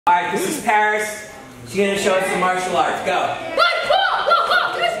Alright, this is Paris. She's gonna show us some martial arts. Go.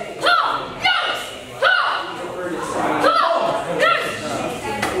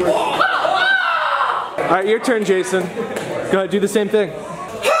 Alright, your turn, Jason. Go ahead, do the same thing.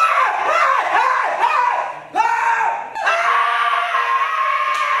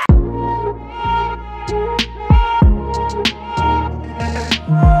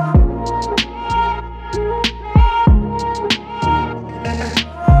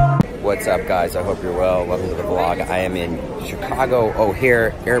 What's up, guys? I hope you're well. Welcome to the vlog. I am in Chicago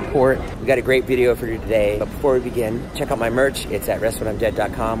O'Hare Airport. We got a great video for you today. But before we begin, check out my merch. It's at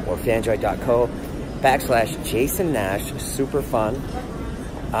restwhenimdead.com or fanjoy.co/Jason Nash. Super fun.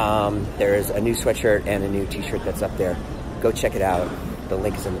 There's a new sweatshirt and a new t-shirt that's up there. Go check it out. The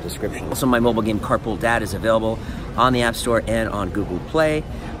link is in the description. Also, my mobile game Carpool Dad is available on the App Store and on Google Play.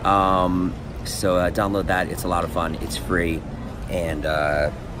 So download that. It's a lot of fun. It's free. And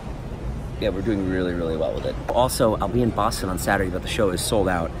yeah, we're doing really, really well with it. Also, I'll be in Boston on Saturday, but the show is sold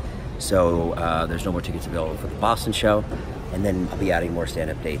out. So there's no more tickets available for the Boston show. And then I'll be adding more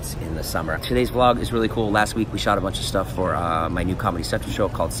stand-up dates in the summer. Today's vlog is really cool. Last week we shot a bunch of stuff for my new Comedy Central show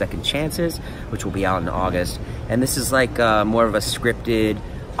called Second Chances, which will be out in August. And this is like more of a scripted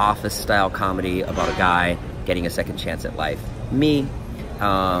office-style comedy about a guy getting a second chance at life. Me.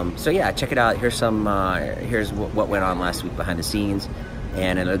 So yeah, check it out. Here's some. Here's what went on last week behind the scenes.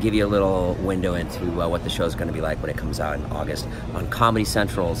 And it'll give you a little window into what the show is going to be like when it comes out in August on Comedy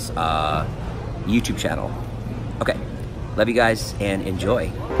Central's YouTube channel. Okay, love you guys and enjoy.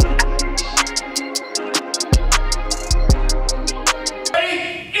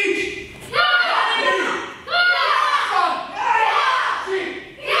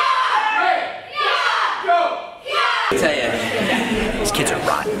 I tell you, these kids are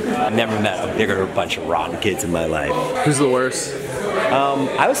rotten. I've never met a bigger bunch of rotten kids in my life. Who's the worst?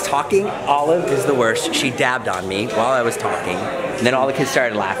 I was talking. Olive is the worst. She dabbed on me while I was talking. And then all the kids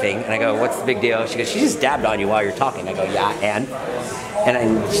started laughing. And I go, what's the big deal? She goes, she just dabbed on you while you're talking. I go, yeah, and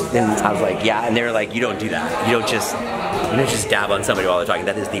then I was like, yeah. And they were like, you don't do that. You don't just dab on somebody while they're talking.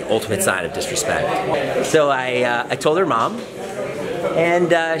 That is the ultimate sign of disrespect. So I told her mom.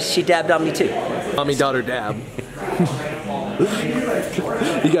 And she dabbed on me too. Mommy, daughter, dab.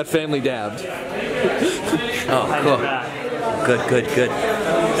 You got family dabbed. Oh, cool.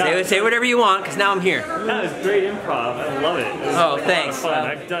 Good. Say whatever you want, because now I'm here. That was great improv. I love it. Oh, thanks. Fun.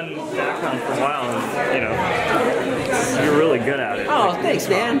 I've done background for a while, and you know, you're really good at it. Oh, thanks,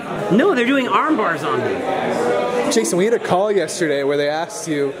 man. No, they're doing arm bars on me. Jason, we had a call yesterday where they asked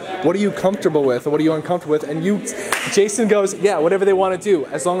you, what are you comfortable with, or what are you uncomfortable with? And Jason goes, yeah, whatever they want to do,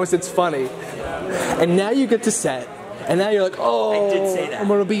 as long as it's funny. And now you get to set, and now you're like, oh, I did say that. I'm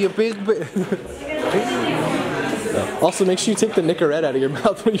going to be a big... Also, make sure you take the Nicorette out of your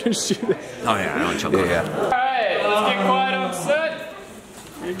mouth when you're shooting. Oh yeah, I don't choke. Yeah. Alright, let's get quiet on set.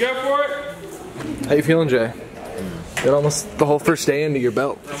 You go for it? How you feeling, Jay? Got almost the whole first day into your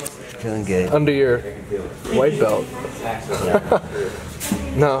belt. Feeling good. Under your white belt.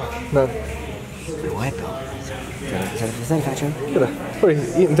 No. The white belt. Is that the thing, Patrick? What are you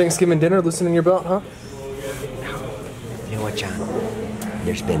eating Thanksgiving dinner, loosening your belt, huh? You know what, John?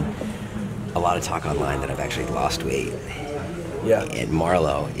 There's been a lot of talk online that I've actually lost weight. Yeah. And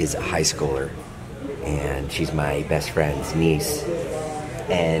Marlo is a high schooler, and she's my best friend's niece.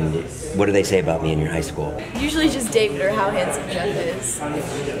 And what do they say about me in your high school? Usually just David or how handsome Jeff is.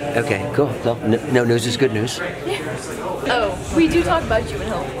 Okay, cool. No news is good news. Yeah. Oh, we do talk about you in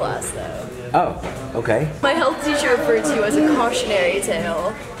health class, though. Oh, okay. My health teacher referred to you as a cautionary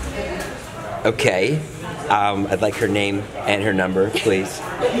tale. Okay. I'd like her name and her number, please.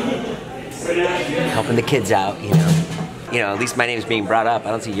 Helping the kids out, you know. You know, at least my name's being brought up.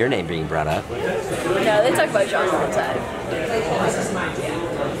 I don't see your name being brought up. No, they talk about John all the time.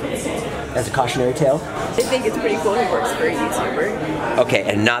 That's a cautionary tale? They think it's pretty cool he works for a YouTuber. Okay,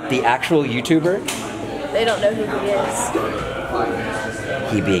 and not the actual YouTuber? They don't know who he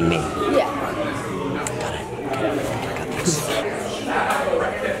is. He being me. Yeah. Got it. I got this.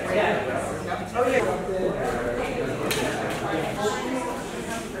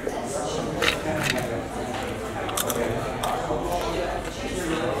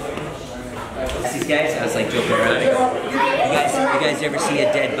 These guys, I was like joking around. You guys ever see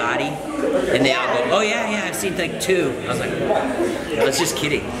a dead body? And they all go, oh yeah, I've seen like 2. I was like, I was just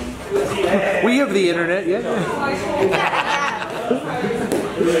kidding. We have the internet, yeah.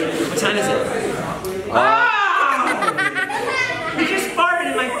 What time is it? He just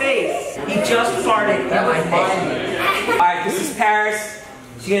farted in my face. He just farted in my face. Alright, this is Paris.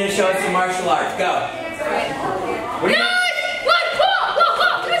 She's gonna show us some martial arts. Go. What do you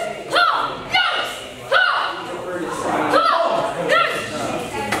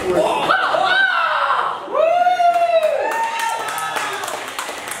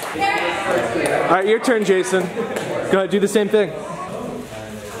right, your turn, Jason. Go ahead, do the same thing.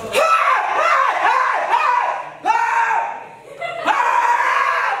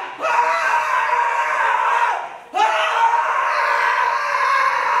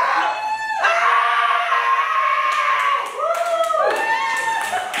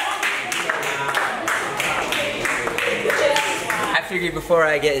 I figured before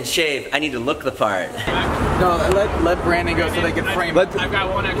I get in shape, I need to look the part. No, let Brandon go so they can frame it. I've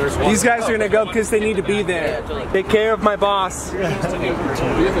got one extra. These guys are gonna go because they need to be there. Take care of my boss. John, what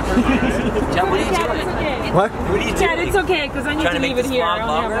are you doing? What? What are you doing? Dad, it's okay, because I need Trying to to make leave it this here. vlog I only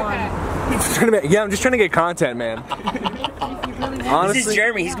longer? have one. Yeah, I'm just trying to get content, man. Honestly, This is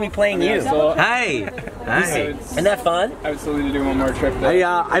Jeremy. He's gonna be playing you. Hi. Hi. Isn't that fun? Absolutely to do one more trip.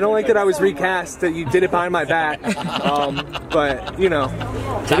 I don't like that I was recast, that you did it behind my back. But, you know,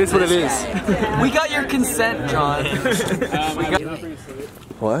 it is what it is. We got your consent, John.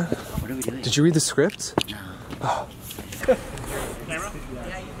 What? What are we doing? Did you read the script? Oh. Camera?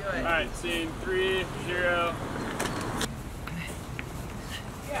 Alright, scene 3, 0.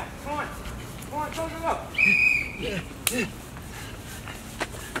 Yeah, come on. Come on, go.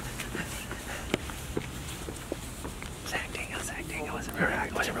 I was acting. I wasn't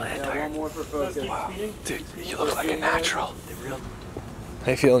really that tired. One more for focus. Wow. Dude, you look like a natural.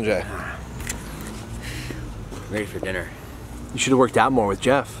 How you feeling, Jay? Ready for dinner. You should have worked out more with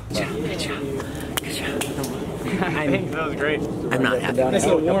Jeff. Good job. I think that was great. I'm not happy with it.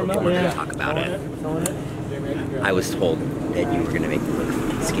 We're going to talk about it. I was told that you were going to make me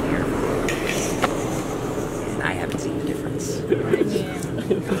look skinnier. And I haven't seen the difference.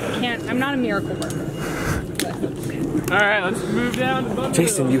 I'm not a miracle worker. Alright, let's move down to Buffalo.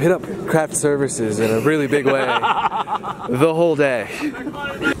 Jason, you hit up craft services in a really big way the whole day.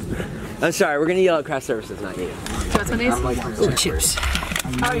 I'm sorry, we're going to yell at craft services, not you. Oh, chips.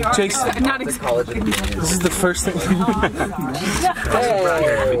 Jason, Not exactly. this is the first thing. I'm gonna have my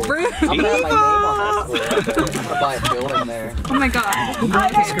name on this. I'm gonna buy a building there. Oh my god.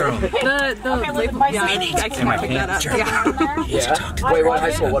 This girl. The label, yeah, I can't pick that up. Yeah. Yeah. Wait, what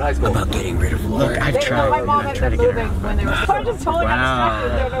high school? What high school? About getting rid of Look, I've tried. My mom had been moving when they were I just totally got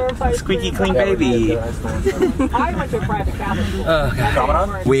distracted. They never played. Squeaky clean baby. I went to a private Catholic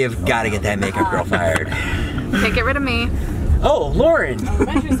school. We have got to get that makeup girl fired. Can't get rid of me. Oh, Lauren.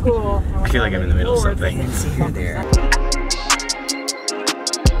 Elementary school. I feel like I'm in the middle of something. I didn't see her there.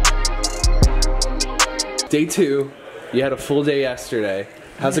 Day 2, you had a full day yesterday.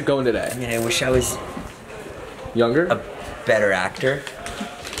 How's it going today? I mean, I wish I was Younger? a better actor.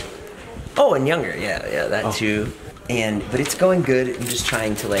 Oh, and younger, yeah, that too. But it's going good. I'm just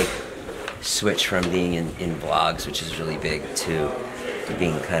trying to like switch from being in vlogs, which is really big, to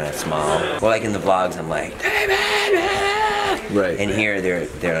being kind of small. Well, like in the vlogs, I'm like, Right. and here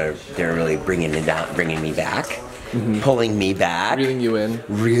they're really bringing me back, pulling me back,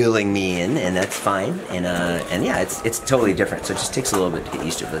 reeling me in, and that's fine. And yeah, it's totally different. So it just takes a little bit to get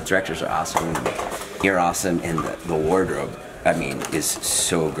used to it. The directors are awesome. You're awesome, and the wardrobe, I mean, is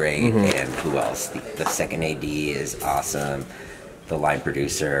so great. And who else? The second AD is awesome. The line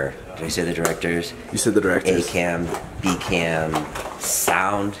producer. Did I say the directors? You said the directors. A-cam, B-cam,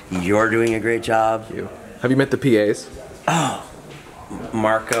 sound. You're doing a great job. Thank you. Have you met the PAs? Oh,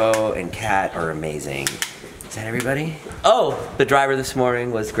 Marco and Kat are amazing. Is that everybody? Oh, the driver this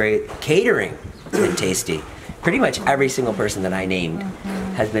morning was great. Catering, it's been tasty. Pretty much every single person that I named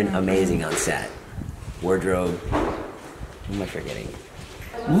has been amazing on set. Wardrobe, who am I forgetting?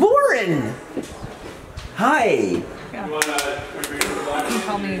 Lauren! Hi! You can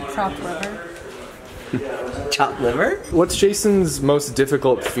call me chopped liver. Chopped liver? What's Jason's most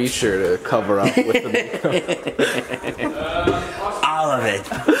difficult feature to cover up with the makeup? All of it.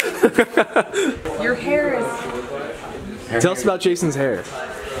 Your hair is... Tell us about Jason's hair.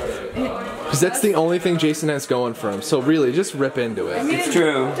 Because that's the only thing Jason has going for him. So really, just rip into it. I mean, It's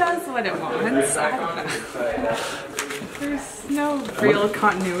true. It does what it wants. I don't know. There's no real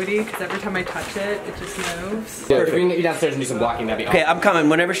continuity because every time I touch it, it just moves. Yeah, if we can get you downstairs and do some blocking, that'd be awesome. Okay, I'm coming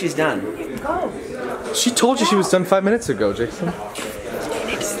whenever she's done. She told you she was done 5 minutes ago, Jason. You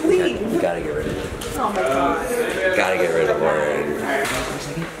gotta get rid of it. Oh my god. Gotta get rid of Lauren.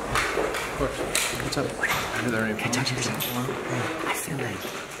 What's up? Can I talk to you for a second? I feel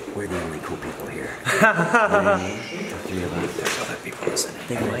like we're the only cool people here. The three of us. There's other people listening.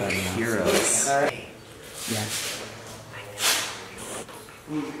 They're like heroes. Yes.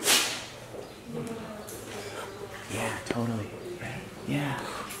 Yeah, totally. Right? Yeah.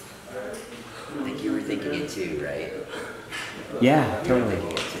 I think you were thinking it too, right? Yeah, totally.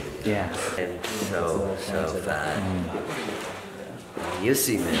 Thinking it too. Yeah. And so fat. You'll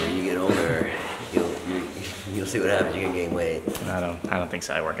see, man, when you get older, you'll You'll see what happens. You can gain weight. I don't think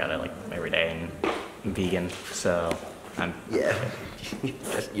so. I work out like every day and I'm vegan, so I'm. Yeah.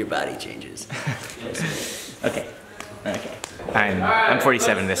 Your body changes. Okay. I'm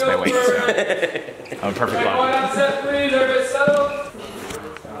 47. This is my weight, so I'm a perfect body.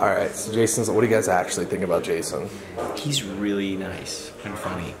 All right, so Jason's. What do you guys actually think about Jason? He's really nice and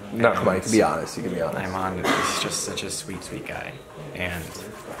funny. No, come on, you can be honest. You can be honest. I'm on. He's just such a sweet guy. And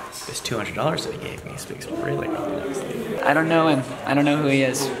this $200 that he gave me speaks really nicely. I don't know him. I don't know who he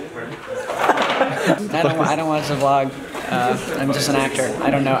is. I don't watch the vlog. I'm just an actor. I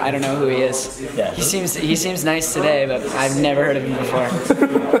don't know who he is. Yeah. He seems nice today, but I've never heard of him before.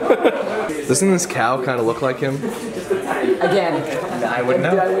 Doesn't this cow kind of look like him? Again, I would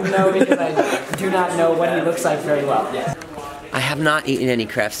know. I would know because I do not know what he looks like very well. I have not eaten any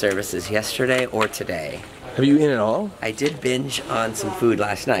craft services yesterday or today. Have you eaten it all? I did binge on some food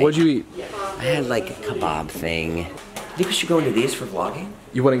last night. What'd you eat? I had like a kebab thing. You think we should go into these for vlogging?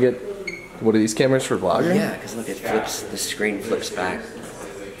 You want to get, what are these cameras for vlogging? Yeah, because look, it flips, the screen flips back.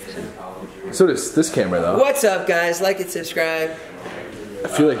 So does this camera though. What's up guys? Like and subscribe. I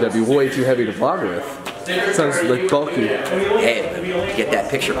feel like that'd be way too heavy to vlog with. It sounds like bulky. Hey, get that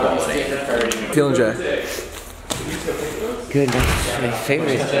picture quality. Feeling Jay? Good. My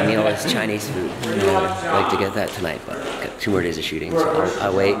favorite meal is Chinese food. I'd like to get that tonight, but I've got 2 more days of shooting, so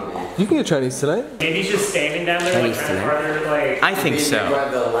I'll wait. You can get Chinese tonight. Maybe he's just standing down there. Chinese tonight. I think so.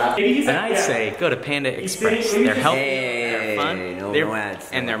 And I'd say go to Panda Express. They're healthy, they're fun,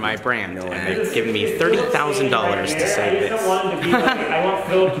 and they're my brand. And they've given me $30,000 to say this.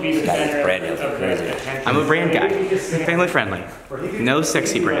 I'm a brand guy. Family friendly. No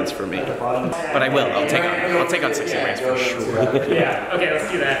sexy brands for me. But I will. I'll take on sexy brands for sure. Yeah. Okay, let's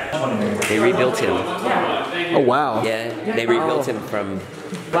do that. They rebuilt him. Oh wow. Yeah, they rebuilt him from...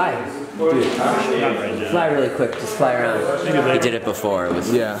 Fly. Dude. Fly really quick. Just fly around. He did it before. It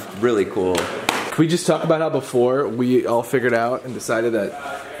was really cool. Can we just talk about how before we all figured out and decided that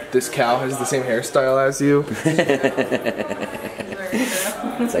this cow has the same hairstyle as you?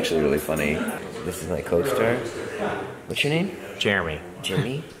 It's actually really funny. This is my co-star. What's your name? Jeremy.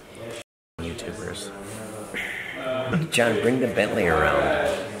 Jimmy? YouTubers. John, bring the Bentley around.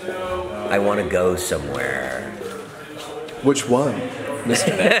 I want to go somewhere. Which one? Can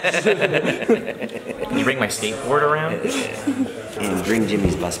you bring my skateboard around? And bring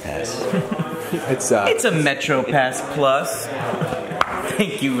Jimmy's bus pass. It's a Metro Pass Plus.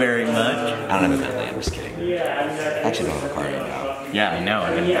 Thank you very much. I don't have a Bentley, I'm just kidding. I actually don't have a car right now. Yeah, I know.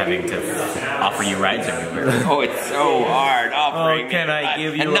 I've been having to offer you rides everywhere. Oh, it's so hard offering can me I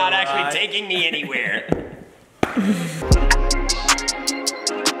give you and a not ride? actually taking me anywhere.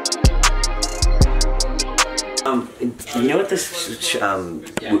 You know what this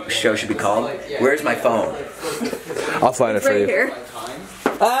show should be called? Where's my phone? I'll find it for you. Here.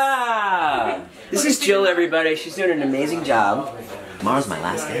 Ah! This is Jill, everybody. She's doing an amazing job. Tomorrow's my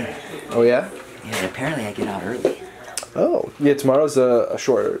last day. Oh yeah? Yeah, and apparently I get out early. Oh yeah. Tomorrow's a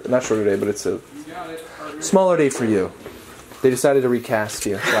shorter, not shorter day, but it's a smaller day for you. They decided to recast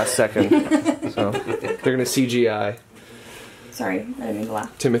you last second, so they're gonna CGI Sorry, I didn't mean to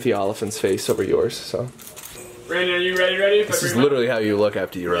laugh. Timothy Oliphant's face over yours. So. Brandon, are you ready? This is literally how you look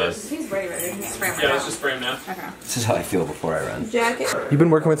after you run. He's ready. He's spraying Yeah, let's just spray him now. Okay. This is how I feel before I run. Jacket. You've been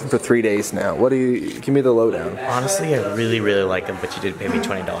working with him for 3 days now. What do you? Give me the lowdown. Honestly, I really like him, but you did pay me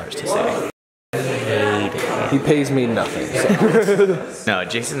 $20 to say. He pays me nothing. So. No,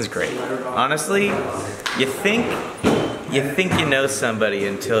 Jason's great. Honestly, you think you know somebody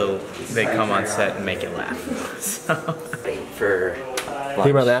until they come on set and make you laugh. So. For Think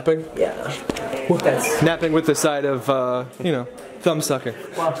about napping? yeah. Napping with the side of, you know, thumb sucking.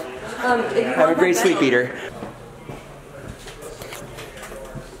 Have a great sleep, Eater.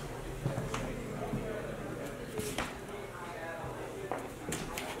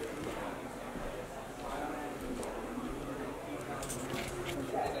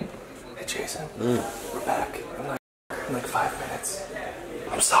 Hey Jason, we're back in like 5 minutes.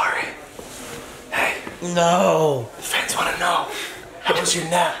 I'm sorry. Hey. No. The fans want to know. How was your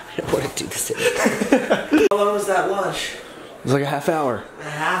nap? I don't want to do this anymore. How long was that lunch? It was like a half hour. A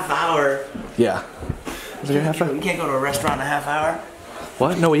half hour? Yeah. It was like a half hour. We can't go to a restaurant in a half hour?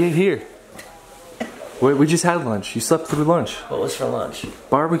 What? No, we ate here. We just had lunch. You slept through lunch. What was for lunch?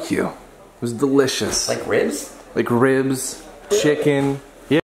 Barbecue. It was delicious. Like ribs? Like ribs, chicken.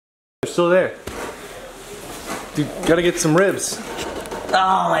 Yeah, they're still there. Dude, gotta get some ribs.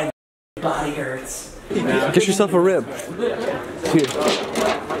 Oh, my body hurts. Get yourself a rib. Here.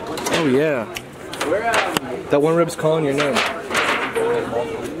 Oh yeah. That one rib's calling your name.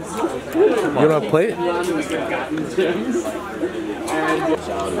 You want a plate? We're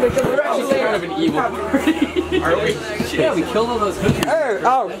actually kind of an evil party. Are we? Yeah, we killed all those hippies. Hey,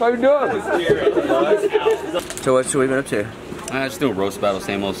 Alex, how you doing? So what we been up to? Just do a roast battle,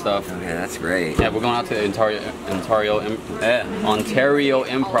 same old stuff. Okay, that's great. Yeah, we're going out to Ontario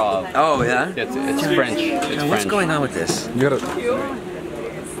Improv. Oh yeah? It's French. It's What's French. going on with this? You gotta.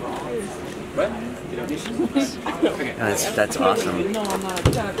 That's awesome.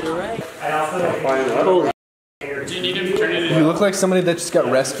 You look like somebody that just got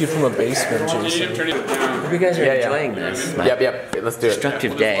rescued from a basement, Jason. You guys are enjoying this. My Yep. Let's do it.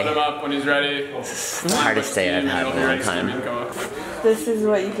 Destructive day. When he's ready. It's the hardest day I've had in a long time. This is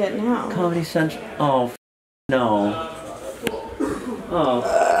what you get now. Comedy Central. Oh, no. Oh,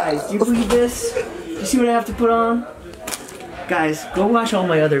 guys, do you believe this? You see what I have to put on? Guys, go watch all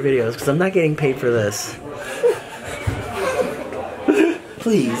my other videos because I'm not getting paid for this.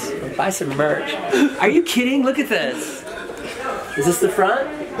 Please, buy some merch. Are you kidding? Look at this. Is this the front?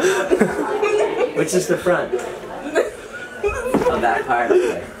 Which is the front? Oh, that part.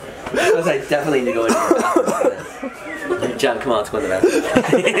 Okay. Because I definitely need to go into your bathroom for this. John, come on, let's go in the bathroom.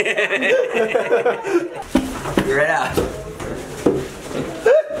 You're right out.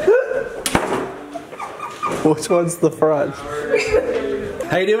 Which one's the front?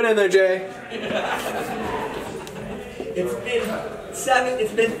 How you doing in there, Jay?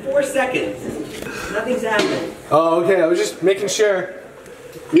 It's been 4 seconds. Nothing's happened. Oh, okay. I was just making sure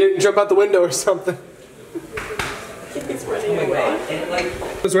you didn't jump out the window or something. It's running away. And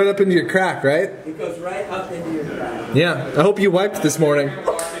It goes right up into your crack, right? it goes right up into your crack. Yeah. I hope you wiped this morning. Do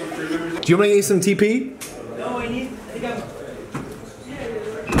you want to get some TP? No, I think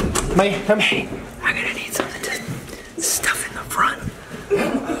I'm gonna need something to stuff in the front.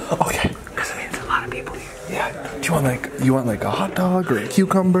 okay. Because I mean, there's a lot of people here. Yeah. Do you want like a hot dog or a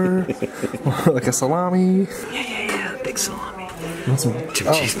cucumber or like a salami? Yeah. Big salami. Two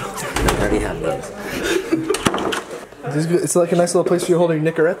cheese melts. I already have those. It's like a nice little place for you to hold your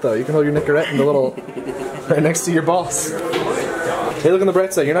Nicorette, though. You can hold your Nicorette in the little right next to your balls. Hey, look on the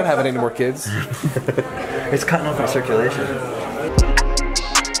bright side. You're not having any more kids. It's cutting off my circulation.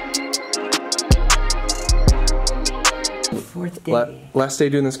 Fourth day. Last day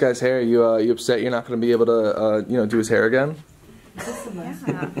doing this guy's hair. You upset you're not going to be able to do his hair again?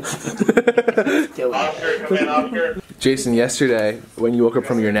 Jason, yesterday when you woke up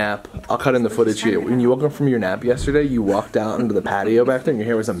from your nap, I'll cut in the footage here. When you woke up from your nap yesterday, you walked out into the patio back there and your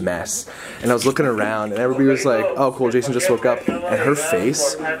hair was a mess. And I was looking around and everybody was like, "Oh, cool, Jason just woke up," and her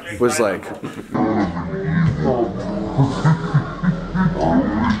face was like.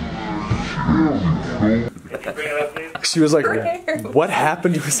 She was like, "What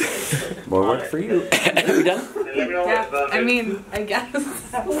happened to his hair?" More work for you. Are we done? Yeah, I mean, I guess.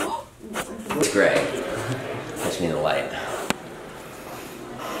 It's gray. Touch me in the light.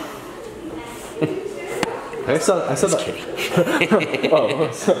 I saw that. Kidding. Oh,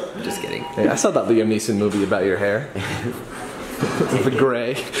 Just kidding. hey, I saw that Liam Neeson movie about your hair. The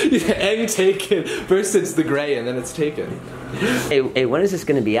gray. Yeah, and Taken. First it's the gray and then it's Taken. Hey, when is this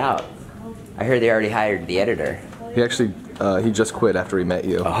going to be out? I heard they already hired the editor. He actually, he just quit after he met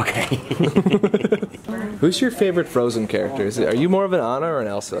you. Oh, okay. Who's your favorite Frozen character? Are you more of an Anna or an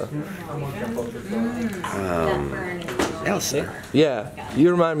Elsa? Elsa. Yeah,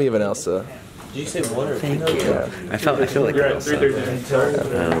 you remind me of an Elsa. Did you say one or thank you? Yeah. I feel like an Elsa.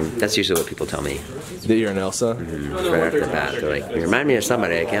 That's usually what people tell me. That you're an Elsa? Right after the bat, they're like, "You remind me of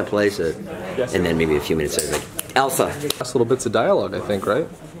somebody, I can't place it." And then maybe a few minutes later, like, "Elsa." Last little bits of dialogue, I think, right?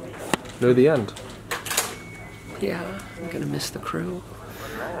 Near the end. Yeah, I'm gonna miss the crew.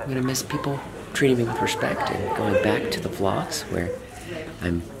 I'm gonna miss people treating me with respect and going back to the vlogs where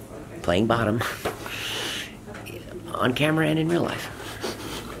I'm playing bottom on camera and in real life.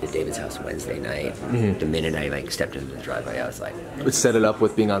 At David's house Wednesday night. The minute I stepped into the driveway, I was like, Let's set it up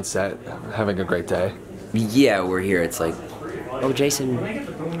with being on set, having a great day. "Yeah, we're here." It's like, "Oh, Jason,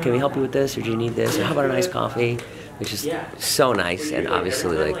 can we help you with this, or do you need this? Or how about a nice coffee?" Which is so nice, and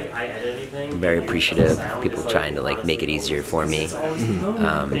obviously, like, I'm very appreciative. People trying to like make it easier for me.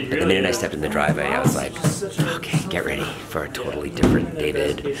 But the minute I stepped in the driveway, I was like, "Okay, get ready for a totally different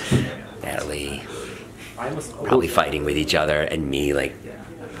David, Natalie, probably fighting with each other, and me like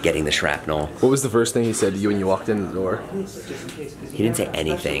getting the shrapnel." What was the first thing he said to you when you walked in the door? He didn't say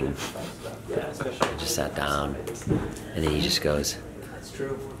anything. I just sat down, and then he just goes,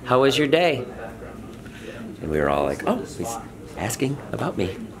 "How was your day?" And we were all like, "Oh, he's asking about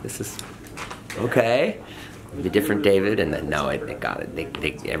me. This is okay." the different David, and then no, it got it.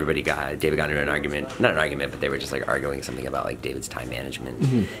 David got into an argument, not an argument, but they were just like arguing something about like David's time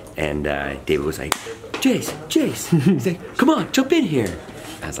management, and David was like, Jace, he's like, come on, jump in here.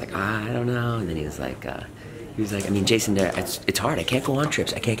 I was like, I don't know, and then he was like, I mean, Jason, it's hard. I can't go on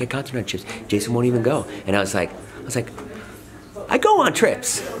trips. I can't get content on trips. Jason won't even go. And I was like, I go on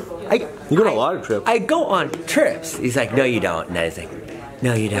trips. You go on a lot of trips. I go on trips. He's like, no, you don't. And I was like,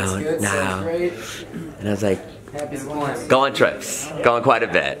 no, you don't. No. And I was like, go on trips. Go on quite a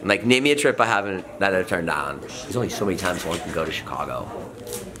bit. Like, name me a trip that I've turned down. There's only so many times one can go to Chicago.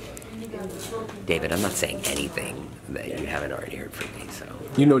 David, I'm not saying anything that you haven't already heard from me, so.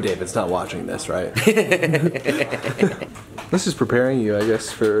 You know David's not watching this, right? This is preparing you, I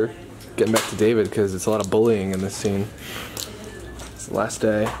guess, for getting back to David, because it's a lot of bullying in this scene. It's the last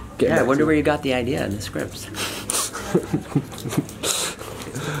day. Yeah, I wonder where you got the idea in the scripts.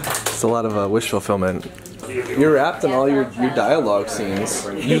 It's a lot of wish fulfillment. You're wrapped in all your dialogue scenes.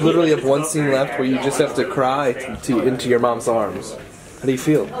 You literally have one scene left where you just have to cry into your mom's arms. How do you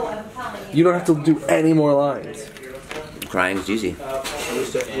feel? You don't have to do any more lines. Crying's easy.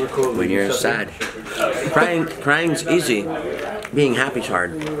 When you're sad. Crying's easy. Being happy's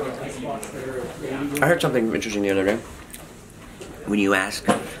hard. I heard something interesting the other day. When you ask,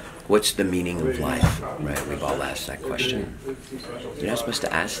 what's the meaning of life? Right? We've all asked that question. You're not supposed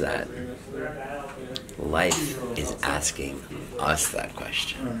to ask that. Life is asking us that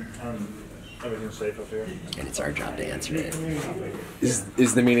question. And it's our job to answer it.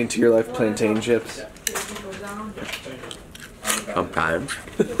 Is the meaning to your life plantain chips? Sometimes.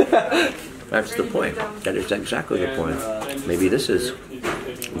 That's the point. That is exactly the point. Maybe this is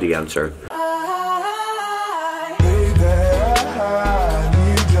the answer.